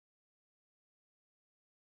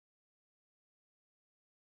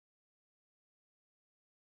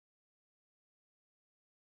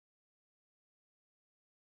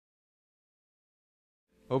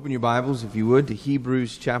Open your Bibles, if you would, to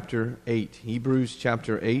Hebrews chapter 8. Hebrews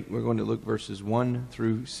chapter 8. We're going to look verses 1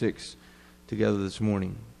 through 6 together this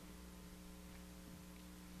morning.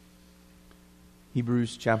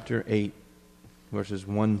 Hebrews chapter 8, verses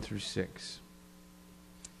 1 through 6.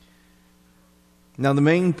 Now, the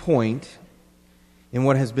main point in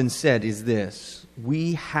what has been said is this: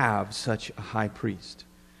 we have such a high priest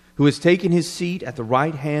who has taken his seat at the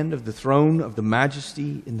right hand of the throne of the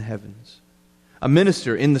majesty in the heavens, a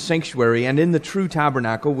minister in the sanctuary and in the true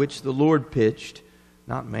tabernacle which the Lord pitched,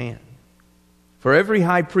 not man. For every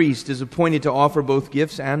high priest is appointed to offer both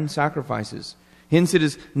gifts and sacrifices. Hence it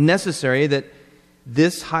is necessary that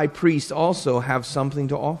this high priest also have something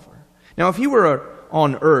to offer. Now if he were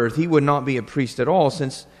on earth, he would not be a priest at all,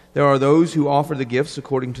 since there are those who offer the gifts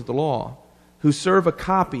according to the law, who serve a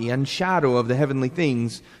copy and shadow of the heavenly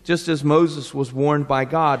things, just as Moses was warned by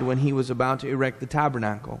God when he was about to erect the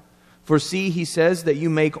tabernacle. For see, he says, that you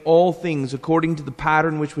make all things according to the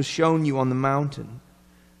pattern which was shown you on the mountain.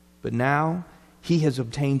 But now he has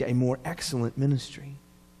obtained a more excellent ministry,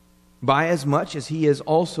 by as much as he is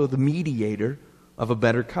also the mediator of a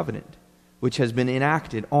better covenant, which has been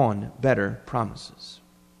enacted on better promises.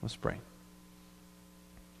 Let's pray.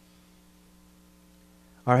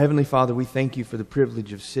 Our Heavenly Father, we thank you for the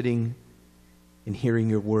privilege of sitting and hearing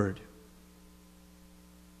your word.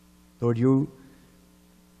 Lord,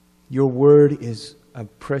 your word is a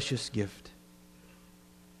precious gift.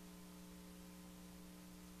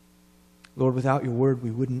 Lord, without your word, we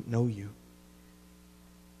wouldn't know you.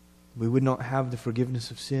 We would not have the forgiveness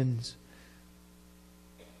of sins.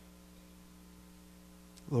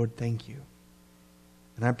 Lord, thank you.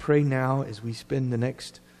 And I pray now, as we spend the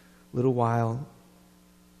next little while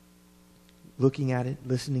looking at it,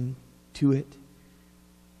 listening to it,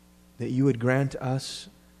 that you would grant us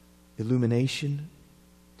illumination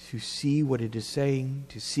to see what it is saying,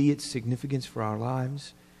 to see its significance for our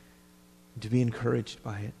lives, and to be encouraged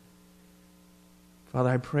by it. Father,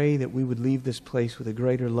 I pray that we would leave this place with a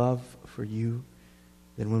greater love for you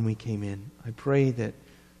than when we came in. I pray that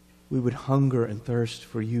we would hunger and thirst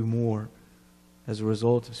for you more as a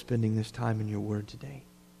result of spending this time in your word today.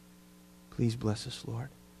 Please bless us, Lord.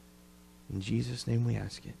 In Jesus' name we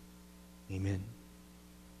ask it. Amen.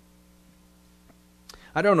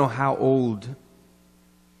 I don't know how old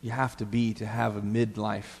you have to be to have a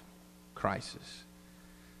midlife crisis,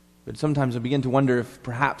 but sometimes I begin to wonder if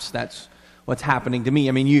perhaps that's what's happening to me.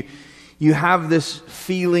 I mean, you have this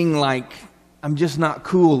feeling like I'm just not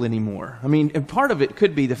cool anymore. I mean, and part of it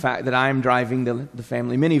could be the fact that I'm driving the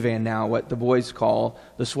family minivan now, what the boys call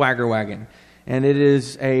the swagger wagon. And it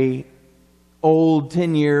is a old,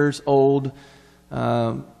 10 years old,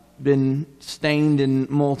 been stained in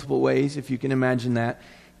multiple ways, if you can imagine that.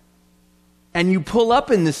 And you pull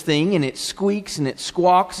up in this thing, and it squeaks, and it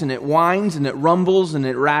squawks, and it whines, and it rumbles, and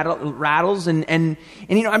it rattles, and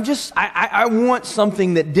you know, I want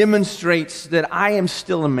something that demonstrates that I am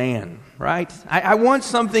still a man, right? I want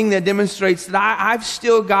something that demonstrates that I've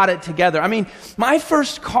still got it together. I mean, my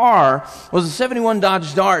first car was a 71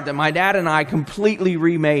 Dodge Dart that my dad and I completely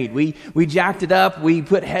remade. We jacked it up, we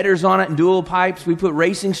put headers on it and dual pipes, we put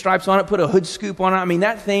racing stripes on it, put a hood scoop on it. I mean,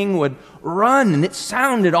 that thing would run, and it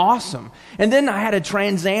sounded awesome. And then I had a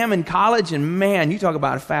Trans Am in college, and man, you talk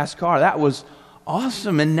about a fast car. That was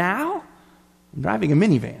awesome. And now I'm driving a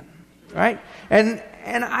minivan, right? And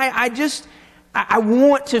I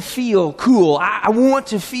want to feel cool. I want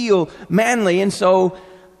to feel manly. And so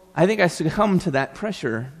I think I succumbed to that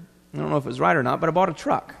pressure. I don't know if it was right or not, but I bought a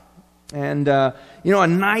truck. And, a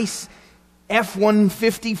nice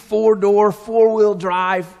F-150 four-door, four-wheel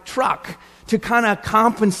drive truck to kind of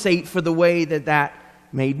compensate for the way that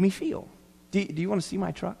made me feel. Do you want to see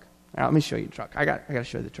my truck? All right, let me show you the truck. I got to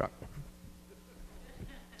show you the truck.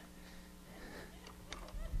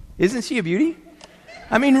 Isn't she a beauty?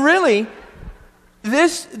 I mean, really,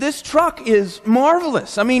 this truck is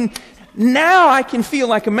marvelous. I mean, now I can feel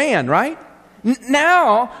like a man, right?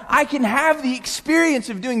 Now I can have the experience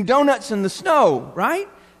of doing donuts in the snow, right?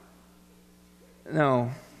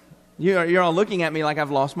 No, you're all looking at me like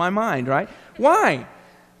I've lost my mind, right? Why?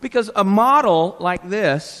 Because a model like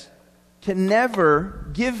this can never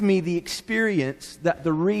give me the experience that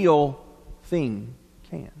the real thing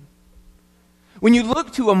can. When you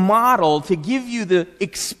look to a model to give you the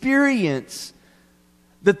experience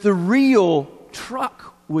that the real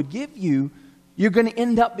truck would give you, you're going to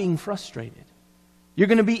end up being frustrated. You're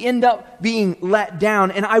going to end up being let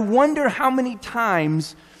down. And I wonder how many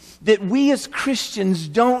times that we as Christians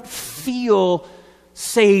don't feel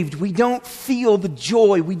saved, we don't feel the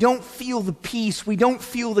joy, we don't feel the peace, we don't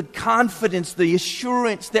feel the confidence, the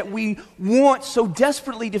assurance that we want so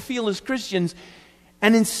desperately to feel as Christians.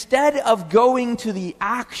 And instead of going to the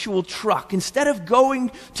actual truck, instead of going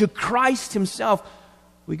to Christ himself,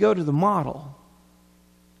 we go to the model.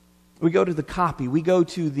 We go to the copy. We go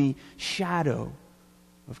to the shadow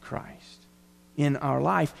of Christ in our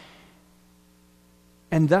life.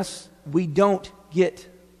 And thus, we don't get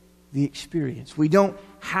the experience. We don't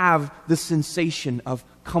have the sensation of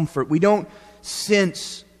comfort. We don't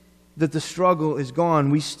sense that the struggle is gone.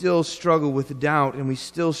 We still struggle with the doubt, and we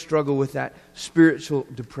still struggle with that spiritual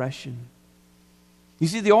depression. You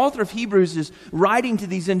see, the author of Hebrews is writing to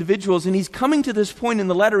these individuals, and he's coming to this point in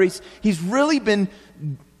the letter. He's really been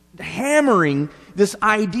hammering this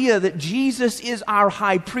idea that Jesus is our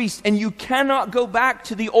high priest, and you cannot go back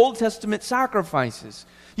to the Old Testament sacrifices.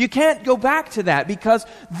 You can't go back to that because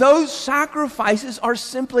those sacrifices are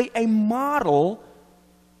simply a model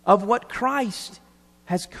of what Christ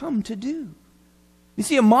has come to do. You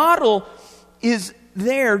see, a model is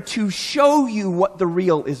there to show you what the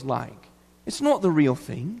real is like. It's not the real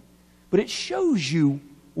thing, but it shows you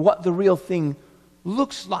what the real thing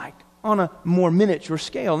looks like on a more miniature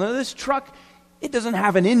scale. Now, this truck, it doesn't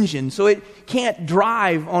have an engine, so it can't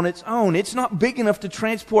drive on its own. It's not big enough to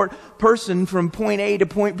transport a person from point A to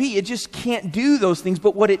point B. It just can't do those things.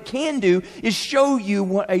 But what it can do is show you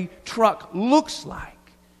what a truck looks like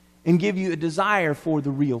and give you a desire for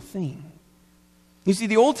the real thing. You see,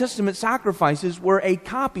 the Old Testament sacrifices were a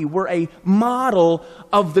copy, were a model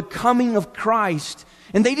of the coming of Christ.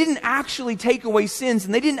 And they didn't actually take away sins,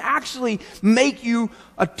 and they didn't actually make you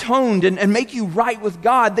atoned and make you right with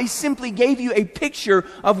God. They simply gave you a picture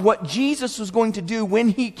of what Jesus was going to do when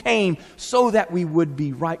he came so that we would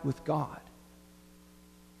be right with God.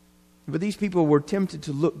 But these people were tempted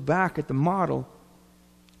to look back at the model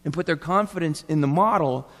and put their confidence in the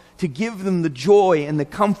model to give them the joy and the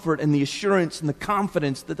comfort and the assurance and the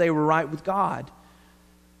confidence that they were right with God.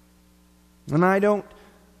 And I don't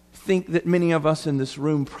think that many of us in this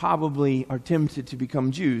room probably are tempted to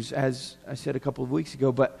become Jews, as I said a couple of weeks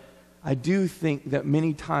ago, but I do think that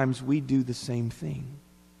many times we do the same thing.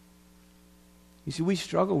 You see, we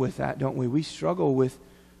struggle with that, don't we? We struggle with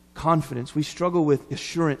confidence. We struggle with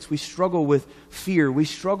assurance. We struggle with fear. We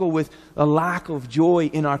struggle with a lack of joy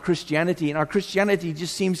in our Christianity. And our Christianity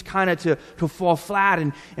just seems kind of to fall flat.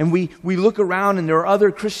 And we look around and there are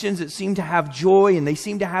other Christians that seem to have joy and they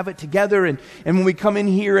seem to have it together. And when we come in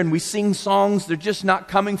here and we sing songs, they're just not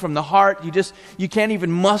coming from the heart. You can't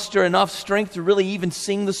even muster enough strength to really even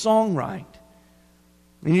sing the song right.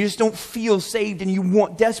 And you just don't feel saved, and you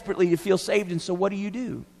want desperately to feel saved. And so what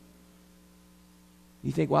do?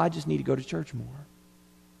 You think, well, I just need to go to church more.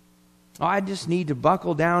 Oh, I just need to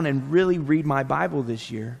buckle down and really read my Bible this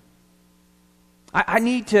year. I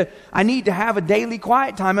need to have a daily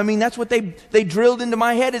quiet time. I mean, that's what they drilled into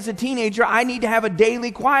my head as a teenager. I need to have a daily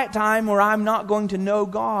quiet time or I'm not going to know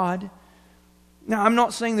God. Now, I'm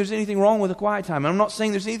not saying there's anything wrong with a quiet time. I'm not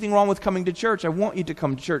saying there's anything wrong with coming to church. I want you to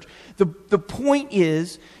come to church. The point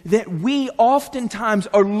is that we oftentimes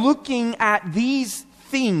are looking at these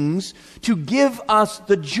things to give us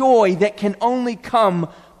the joy that can only come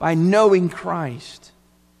by knowing Christ.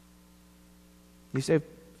 You say,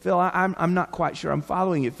 Phil, I'm not quite sure I'm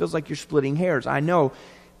following you. It feels like you're splitting hairs. I know,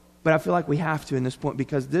 but I feel like we have to in this point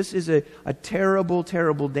because this is a terrible,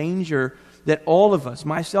 terrible danger that all of us,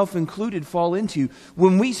 myself included, fall into.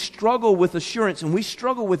 When we struggle with assurance and we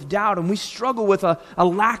struggle with doubt and we struggle with a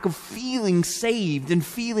lack of feeling saved and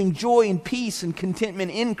feeling joy and peace and contentment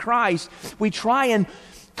in Christ, we try and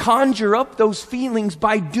conjure up those feelings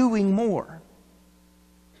by doing more.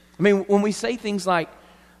 I mean, when we say things like,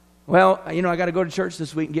 well, I got to go to church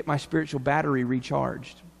this week and get my spiritual battery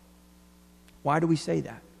recharged. Why do we say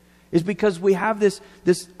that? It's because we have this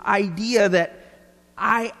idea that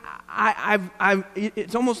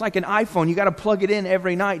it's almost like an iPhone. You got to plug it in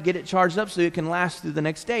every night, get it charged up so it can last through the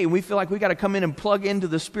next day. And we feel like we got to come in and plug into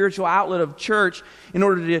the spiritual outlet of church in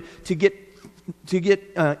order to get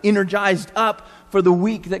energized up for the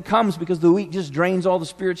week that comes, because the week just drains all the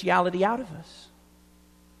spirituality out of us.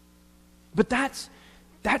 But that's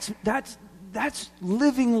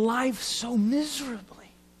living life so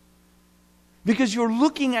miserably, because you're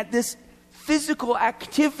looking at this physical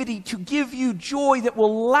activity to give you joy that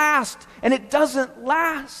will last, and it doesn't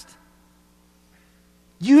last.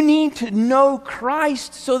 You need to know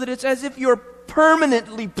Christ so that it's as if you're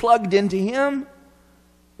permanently plugged into Him.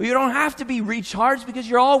 You don't have to be recharged because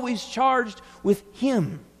you're always charged with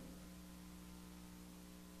Him.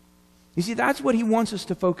 You see, that's what He wants us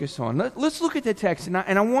to focus on. Let's look at the text, and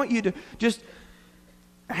I want you to just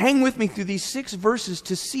hang with me through these 6 verses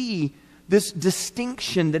to see this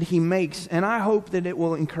distinction that he makes, and I hope that it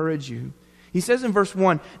will encourage you. He says in verse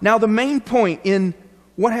 1, now the main point in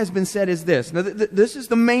what has been said is this. Now, this is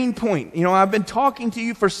the main point. You know, I've been talking to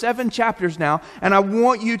you for 7 chapters now, and I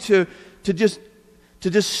want you to just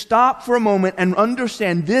stop for a moment and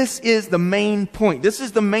understand this is the main point. This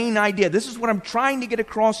is the main idea. This is what I'm trying to get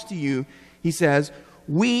across to you. He says,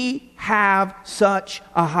 we have such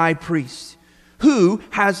a high priest who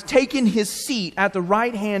has taken his seat at the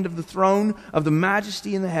right hand of the throne of the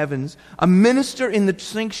majesty in the heavens, a minister in the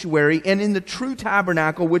sanctuary and in the true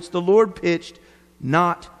tabernacle which the Lord pitched,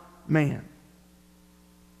 not man.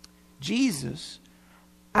 Jesus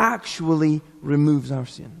actually removes our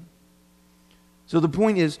sin. So the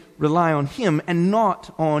point is, rely on him and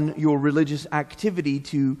not on your religious activity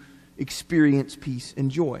to experience peace and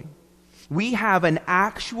joy. We have an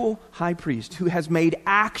actual high priest who has made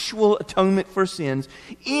actual atonement for sins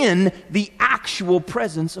in the actual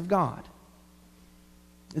presence of God.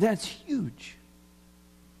 That's huge.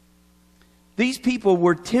 These people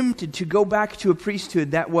were tempted to go back to a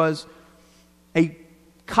priesthood that was a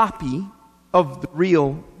copy of the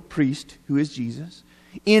real priest, who is Jesus,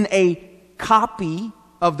 in a copy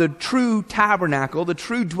of the true tabernacle, the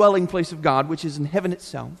true dwelling place of God, which is in heaven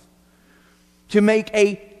itself, to make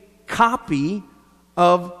a copy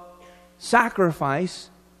of sacrifice,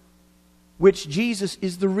 which Jesus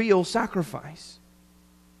is the real sacrifice.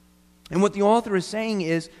 And what the author is saying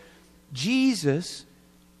is, Jesus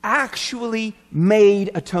actually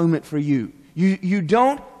made atonement for you. You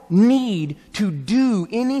don't need to do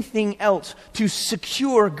anything else to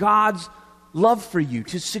secure God's love for you,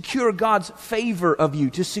 to secure God's favor of you,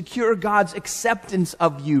 to secure God's acceptance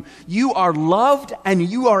of you. You are loved and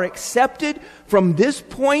you are accepted from this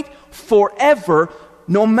point forever,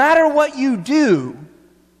 no matter what you do,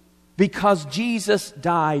 because Jesus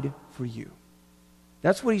died for you.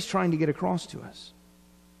 That's what he's trying to get across to us.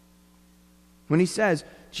 When he says,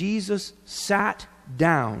 Jesus sat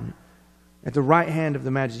down at the right hand of the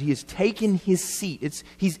majesty. He has taken his seat.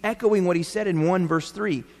 He's echoing what he said in 1 verse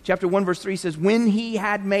 3. Chapter 1 verse 3 says, when he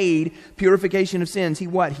had made purification of sins, he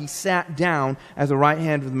what? He sat down at the right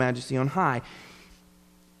hand of the majesty on high.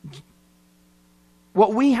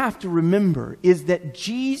 What we have to remember is that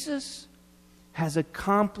Jesus has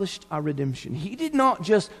accomplished our redemption. He did not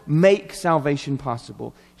just make salvation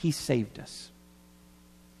possible. He saved us.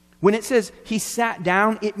 When it says he sat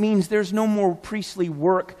down, it means there's no more priestly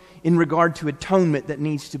work in regard to atonement that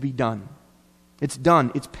needs to be done. It's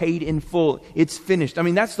done. It's paid in full. It's finished. I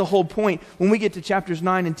mean, that's the whole point. When we get to chapters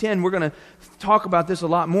 9 and 10, we're going to talk about this a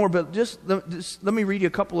lot more, but just let me read you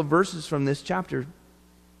a couple of verses from this chapter.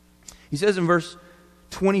 He says in verse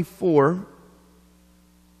 24,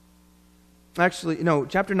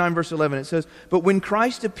 chapter 9, verse 11, it says, but when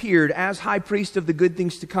Christ appeared as high priest of the good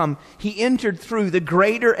things to come, he entered through the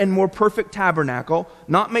greater and more perfect tabernacle,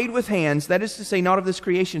 not made with hands, that is to say, not of this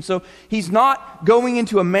creation. So he's not going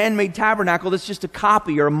into a man-made tabernacle that's just a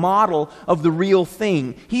copy or a model of the real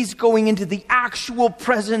thing. He's going into the actual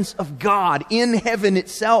presence of God in heaven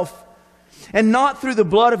itself. And not through the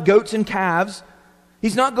blood of goats and calves.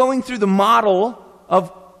 He's not going through the model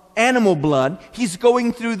of animal blood. He's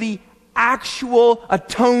going through the actual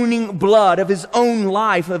atoning blood of his own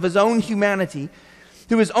life, of his own humanity.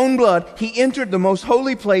 Through his own blood, he entered the most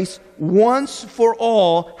holy place once for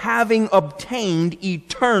all, having obtained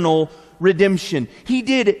eternal redemption. He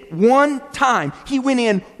did it one time. He went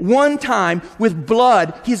in one time with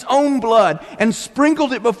blood, his own blood, and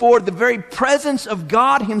sprinkled it before the very presence of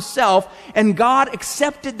God himself, and God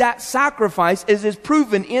accepted that sacrifice, as is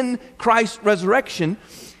proven in Christ's resurrection.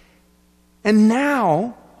 And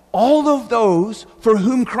now, all of those for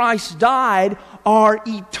whom Christ died are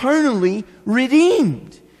eternally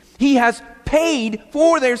redeemed. He has paid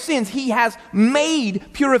for their sins. He has made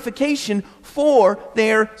purification for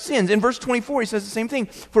their sins. In verse 24, he says the same thing.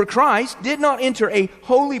 For Christ did not enter a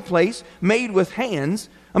holy place made with hands,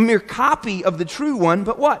 a mere copy of the true one,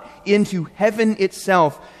 but what? Into heaven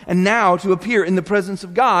itself, and now to appear in the presence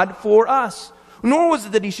of God for us. Nor was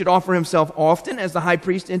it that he should offer himself often, as the high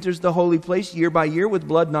priest enters the holy place year by year with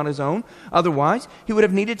blood not his own. Otherwise, he would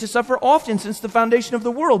have needed to suffer often since the foundation of the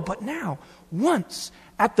world. But now, once,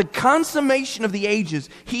 at the consummation of the ages,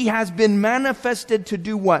 he has been manifested to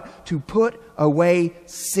do what? To put away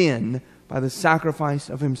sin by the sacrifice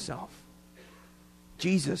of himself.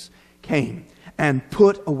 Jesus came and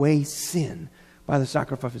put away sin by the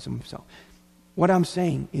sacrifice of himself. What I'm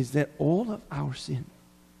saying is that all of our sin,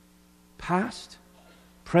 past,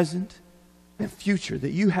 present, and future,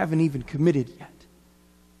 that you haven't even committed yet,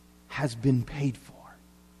 has been paid for.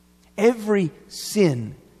 Every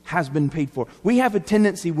sin has been paid for. We have a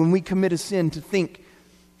tendency when we commit a sin to think,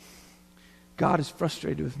 God is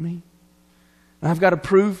frustrated with me. And I've got to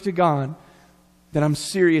prove to God that I'm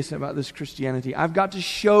serious about this Christianity. I've got to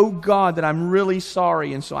show God that I'm really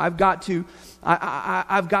sorry. And so I've got to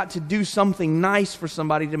do something nice for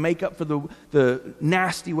somebody to make up for the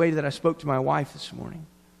nasty way that I spoke to my wife this morning.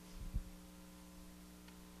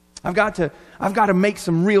 I've got to make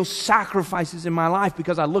some real sacrifices in my life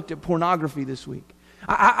because I looked at pornography this week.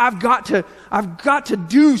 I've got to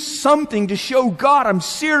do something to show God I'm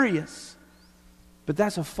serious. But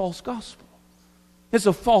that's a false gospel. It's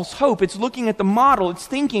a false hope. It's looking at the model. It's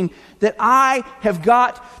thinking that I have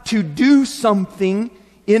got to do something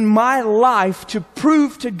in my life to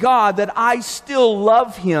prove to God that I still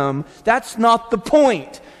love Him. That's not the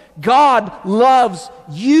point. God loves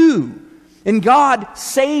you. And God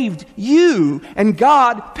saved you. And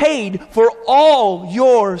God paid for all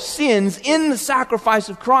your sins in the sacrifice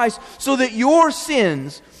of Christ so that your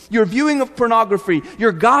sins, your viewing of pornography,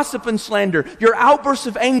 your gossip and slander, your outbursts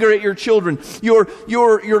of anger at your children, your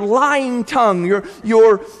lying tongue,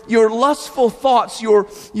 your lustful thoughts,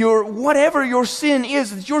 your whatever your sin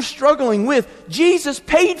is that you're struggling with, Jesus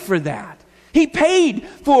paid for that. He paid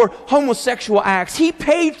for homosexual acts. He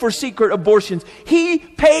paid for secret abortions. He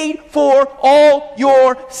paid for all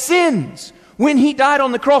your sins. When He died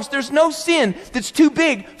on the cross, there's no sin that's too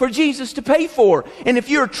big for Jesus to pay for. And if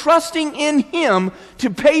you're trusting in Him to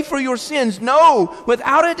pay for your sins, know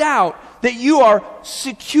without a doubt that you are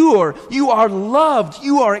secure, you are loved,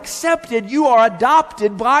 you are accepted, you are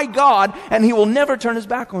adopted by God, and He will never turn His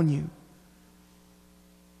back on you.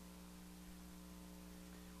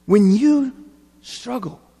 When you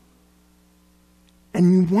struggle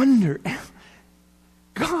and you wonder,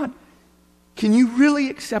 God, can you really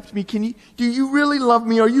accept me? Do you really love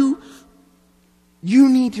me? You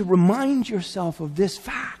need to remind yourself of this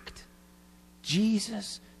fact.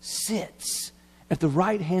 Jesus sits at the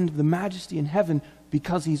right hand of the Majesty in heaven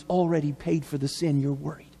because He's already paid for the sin you're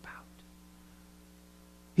worried about.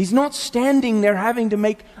 He's not standing there having to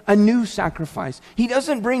make a new sacrifice. He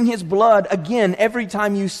doesn't bring His blood again every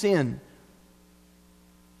time you sin.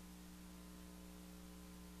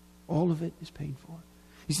 All of it is paid for.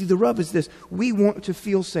 You see, the rub is this. We want to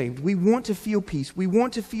feel saved. We want to feel peace. We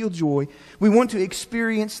want to feel joy. We want to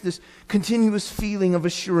experience this continuous feeling of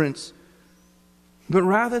assurance. But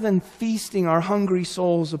rather than feasting our hungry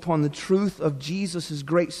souls upon the truth of Jesus'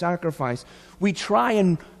 great sacrifice, we try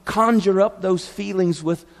and conjure up those feelings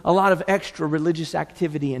with a lot of extra religious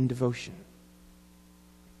activity and devotion.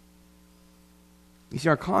 You see,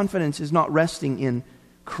 our confidence is not resting in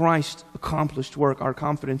Christ's accomplished work. Our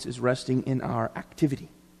confidence is resting in our activity.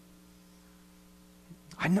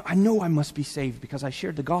 I know I must be saved because I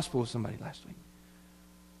shared the gospel with somebody last week.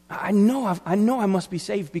 I know I must be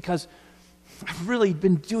saved because I've really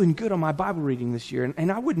been doing good on my Bible reading this year,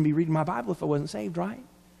 and I wouldn't be reading my Bible if I wasn't saved, right?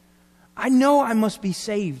 I know I must be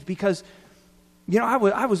saved because,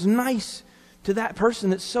 I was nice to that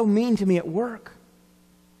person that's so mean to me at work.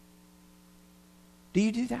 Do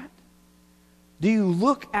you do that? Do you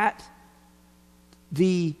look at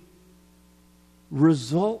the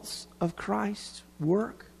results of Christ's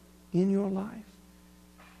work in your life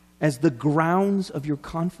as the grounds of your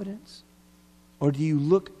confidence? Or do you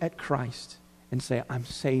look at Christ and say, I'm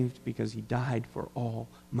saved because He died for all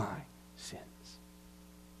my sins?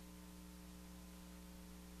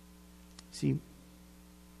 See,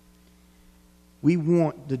 we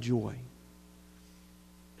want the joy,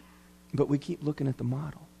 but we keep looking at the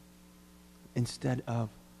model instead of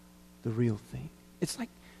the real thing. It's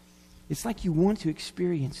like you want to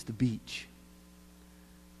experience the beach.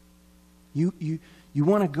 You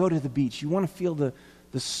want to go to the beach. You want to feel the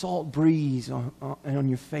salt breeze on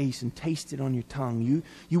your face and taste it on your tongue.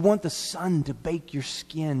 You want the sun to bake your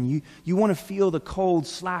skin. You want to feel the cold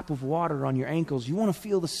slap of water on your ankles. You want to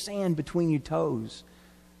feel the sand between your toes.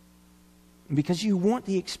 And because you want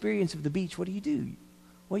the experience of the beach, what do?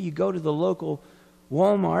 Well, you go to the local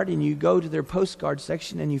Walmart and you go to their postcard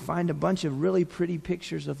section and you find a bunch of really pretty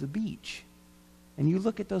pictures of the beach. And you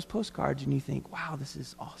look at those postcards and you think, wow, this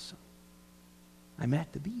is awesome. I'm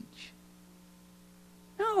at the beach.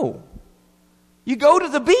 No. You go to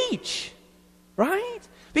the beach, right?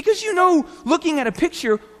 Because looking at a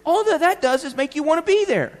picture, all that does is make you want to be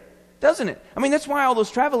there, doesn't it? I mean, that's why all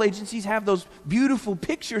those travel agencies have those beautiful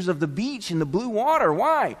pictures of the beach and the blue water.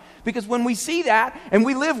 Why? Because when we see that and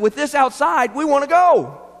we live with this outside, we want to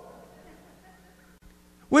go.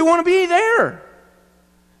 We want to be there.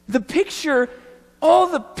 The picture all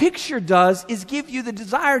the picture does is give you the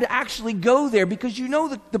desire to actually go there, because you know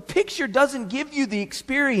the picture doesn't give you the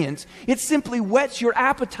experience. It simply whets your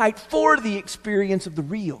appetite for the experience of the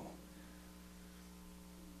real.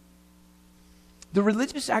 The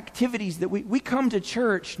religious activities that we come to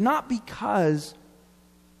church not because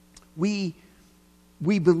we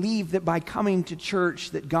believe that by coming to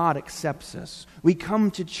church that God accepts us. We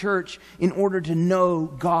come to church in order to know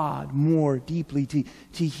God more deeply,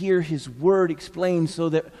 to hear His Word explained so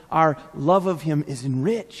that our love of Him is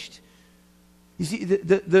enriched. You see,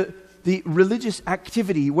 the religious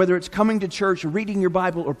activity, whether it's coming to church or reading your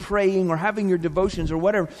Bible or praying or having your devotions or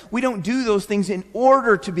whatever, we don't do those things in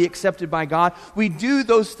order to be accepted by God. We do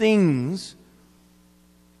those things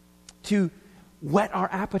to whet our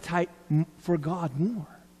appetite for God more.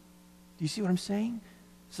 Do you see what I'm saying?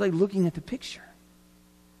 It's like looking at the picture.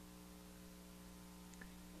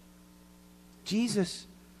 Jesus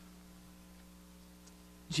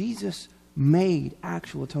made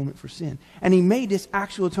actual atonement for sin. And He made this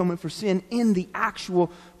actual atonement for sin in the actual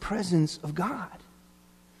presence of God.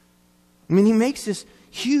 I mean, He makes this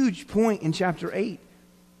huge point in chapter 8.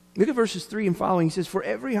 Look at verses 3 and following. He says, "For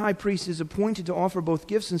every high priest is appointed to offer both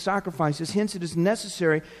gifts and sacrifices. Hence it is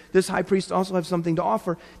necessary this high priest also have something to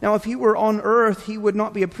offer. Now if he were on earth, he would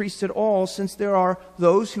not be a priest at all, since there are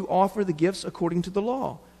those who offer the gifts according to the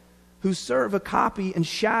law, who serve a copy and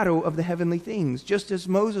shadow of the heavenly things, just as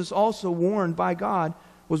Moses also was warned by God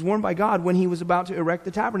when he was about to erect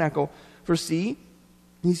the tabernacle. For see,"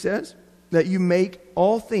 he says, "that you make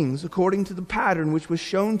all things according to the pattern which was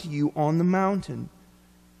shown to you on the mountain."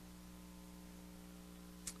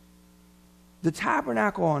 The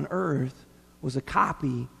tabernacle on earth was a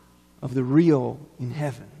copy of the real in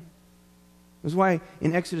heaven. That's why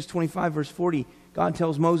in Exodus 25 verse 40, God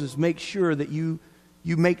tells Moses, make sure that you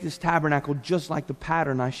make this tabernacle just like the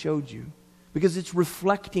pattern I showed you. Because it's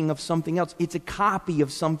reflecting of something else. It's a copy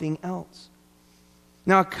of something else.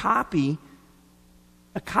 Now a copy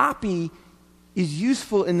is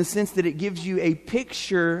useful in the sense that it gives you a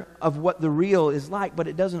picture of what the real is like, but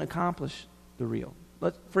it doesn't accomplish the real.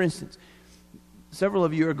 For instance, several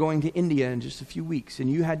of you are going to India in just a few weeks, and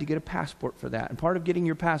you had to get a passport for that. And part of getting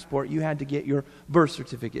your passport, you had to get your birth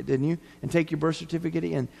certificate, didn't you? And take your birth certificate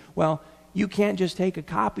in. Well, you can't just take a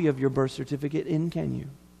copy of your birth certificate in, can you?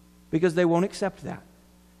 Because they won't accept that.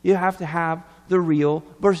 You have to have the real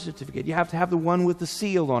birth certificate. You have to have the one with the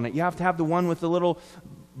seal on it. You have to have the one with the little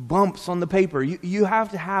bumps on the paper. You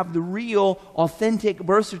have to have the real, authentic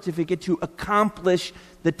birth certificate to accomplish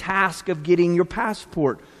the task of getting your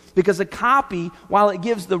passport. Because a copy, while it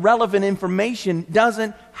gives the relevant information,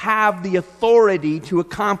 doesn't have the authority to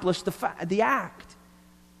accomplish the act.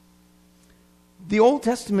 The Old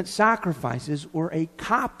Testament sacrifices were a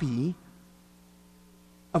copy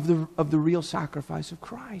of the real sacrifice of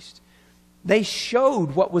Christ. They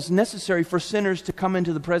showed what was necessary for sinners to come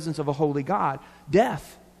into the presence of a holy God.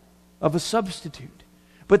 Death of a substitute.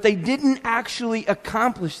 But they didn't actually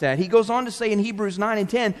accomplish that. He goes on to say in Hebrews 9 and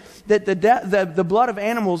 10 that the blood of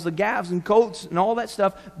animals, the calves and goats and all that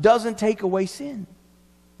stuff doesn't take away sin.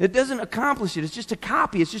 It doesn't accomplish it. It's just a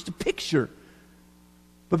copy. It's just a picture.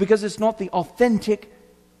 But because it's not the authentic,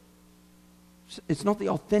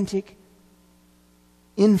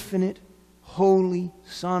 infinite, holy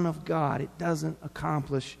Son of God, it doesn't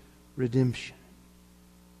accomplish redemption.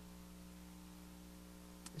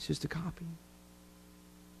 It's just a copy.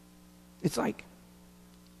 It's like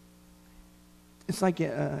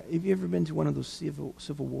have you ever been to one of those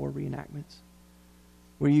Civil War reenactments?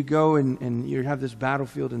 Where you go and you have this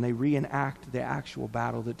battlefield and they reenact the actual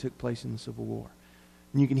battle that took place in the Civil War.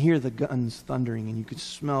 And you can hear the guns thundering and you can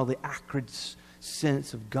smell the acrid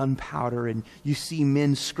sense of gunpowder, and you see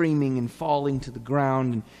men screaming and falling to the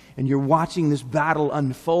ground, and you're watching this battle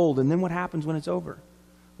unfold. And then what happens when it's over?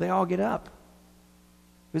 They all get up.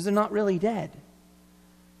 Because they're not really dead.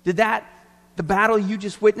 The battle you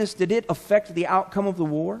just witnessed, did it affect the outcome of the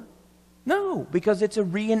war? No, because it's a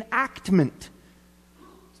reenactment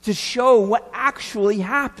to show what actually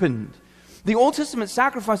happened. The Old Testament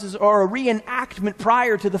sacrifices are a reenactment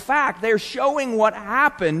prior to the fact. They're showing what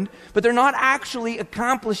happened, but they're not actually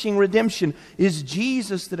accomplishing redemption. It is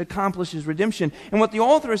Jesus that accomplishes redemption. And what the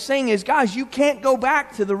author is saying is, guys, you can't go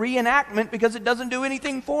back to the reenactment because it doesn't do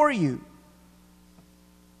anything for you.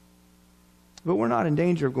 But we're not in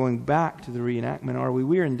danger of going back to the reenactment, are we?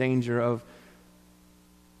 We're in danger of,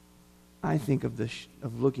 I think,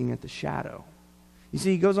 of looking at the shadow. You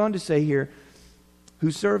see, he goes on to say here,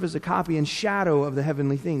 who serve as a copy and shadow of the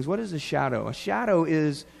heavenly things. What is a shadow? A shadow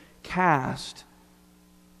is cast,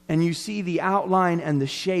 and you see the outline and the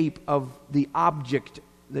shape of the object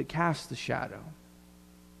that casts the shadow.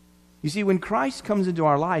 You see, when Christ comes into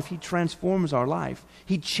our life, He transforms our life.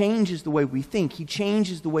 He changes the way we think. He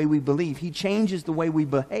changes the way we believe. He changes the way we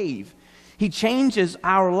behave. He changes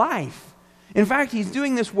our life. In fact, He's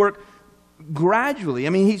doing this work gradually. I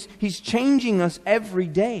mean, He's changing us every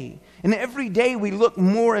day. And every day we look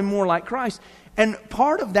more and more like Christ. And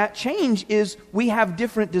part of that change is we have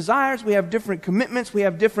different desires, we have different commitments, we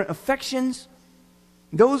have different affections.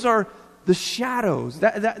 Those are the shadows.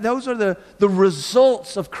 Those are the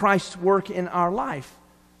results of Christ's work in our life.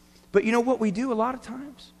 But you know what we do a lot of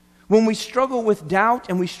times? When we struggle with doubt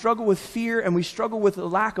and we struggle with fear and we struggle with a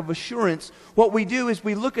lack of assurance, what we do is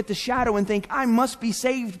we look at the shadow and think, I must be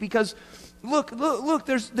saved because look,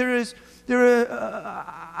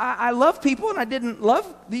 I love people and I didn't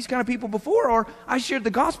love these kind of people before, or I shared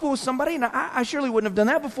the gospel with somebody and I surely wouldn't have done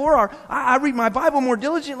that before, or I read my Bible more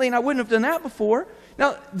diligently and I wouldn't have done that before.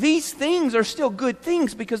 Now, these things are still good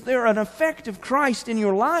things because they're an effect of Christ in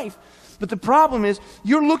your life. But the problem is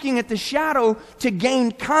you're looking at the shadow to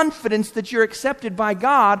gain confidence that you're accepted by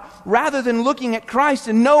God rather than looking at Christ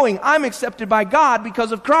and knowing I'm accepted by God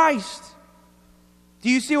because of Christ. Do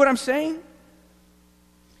you see what I'm saying?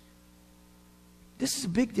 This is a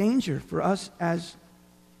big danger for us as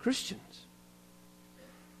Christians.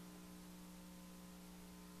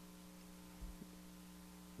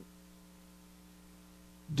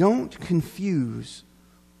 Don't confuse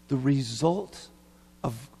the result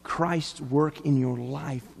of Christ's work in your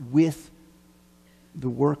life with the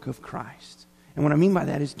work of Christ. And what I mean by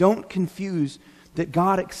that is don't confuse that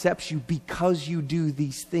God accepts you because you do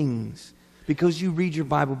these things. Because you read your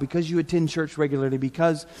Bible, because you attend church regularly,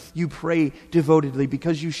 because you pray devotedly,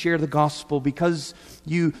 because you share the gospel, because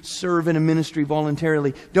you serve in a ministry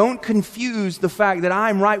voluntarily. Don't confuse the fact that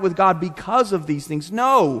I'm right with God because of these things.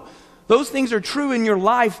 No, those things are true in your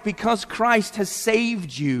life because Christ has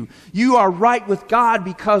saved you. You are right with God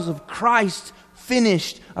because of Christ's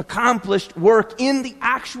finished, accomplished work in the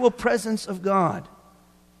actual presence of God.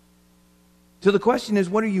 So the question is,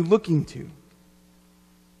 what are you looking to?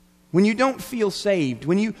 When you don't feel saved,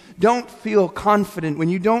 when you don't feel confident, when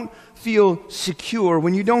you don't feel secure,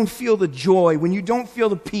 when you don't feel the joy, when you don't feel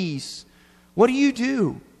the peace, what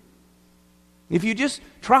do? If you just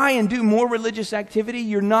try and do more religious activity,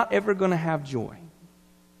 you're not ever going to have joy.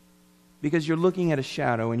 Because you're looking at a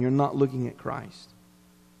shadow and you're not looking at Christ.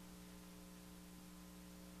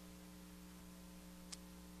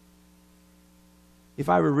 If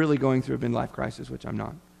I were really going through a midlife crisis, which I'm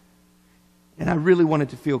not, and I really wanted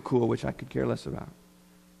to feel cool, which I could care less about,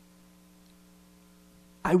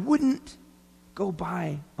 I wouldn't go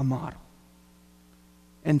buy a model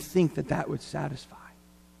and think that that would satisfy.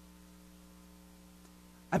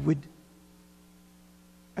 I would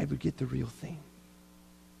get the real thing.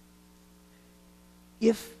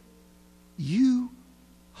 If you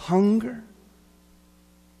hunger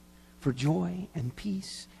for joy and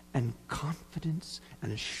peace and confidence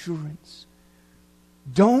and assurance,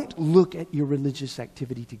 don't look at your religious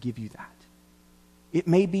activity to give you that. It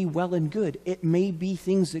may be well and good. It may be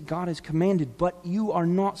things that God has commanded, but you are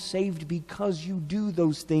not saved because you do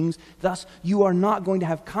those things. Thus, you are not going to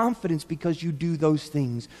have confidence because you do those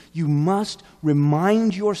things. You must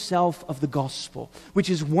remind yourself of the gospel, which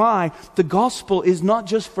is why the gospel is not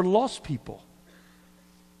just for lost people.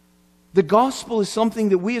 The gospel is something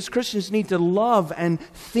that we as Christians need to love and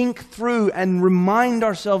think through and remind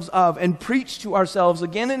ourselves of and preach to ourselves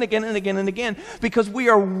again and again and again and again, because we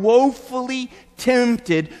are woefully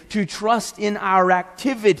tempted to trust in our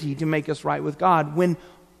activity to make us right with God when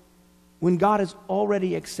God has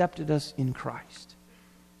already accepted us in Christ.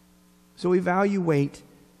 So evaluate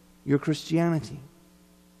your Christianity.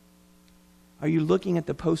 Are you looking at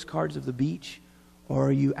the postcards of the beach, or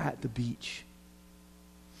are you at the beach?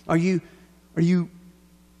 Are you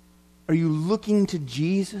looking to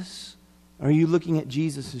Jesus? Or are you looking at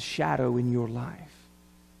Jesus' shadow in your life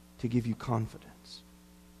to give you confidence?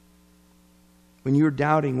 When you're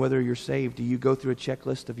doubting whether you're saved, do you go through a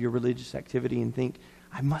checklist of your religious activity and think,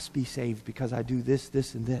 I must be saved because I do this,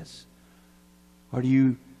 this, and this? Or do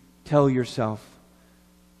you tell yourself,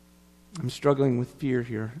 I'm struggling with fear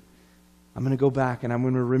here. I'm going to go back and I'm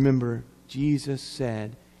going to remember Jesus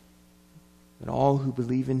said that all who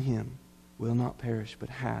believe in Him will not perish but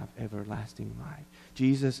have everlasting life.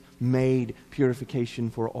 Jesus made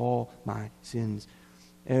purification for all my sins.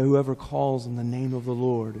 And whoever calls on the name of the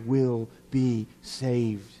Lord will be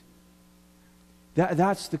saved.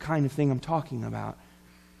 That's the kind of thing I'm talking about.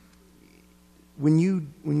 When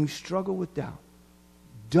you struggle with doubt,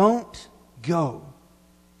 don't go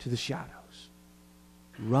to the shadows.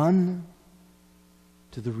 Run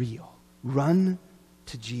to the real. Run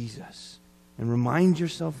to Jesus. and remind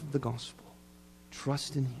yourself of the gospel.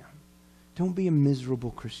 Trust in Him. Don't be a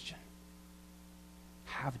miserable Christian.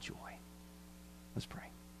 Have joy. Let's pray.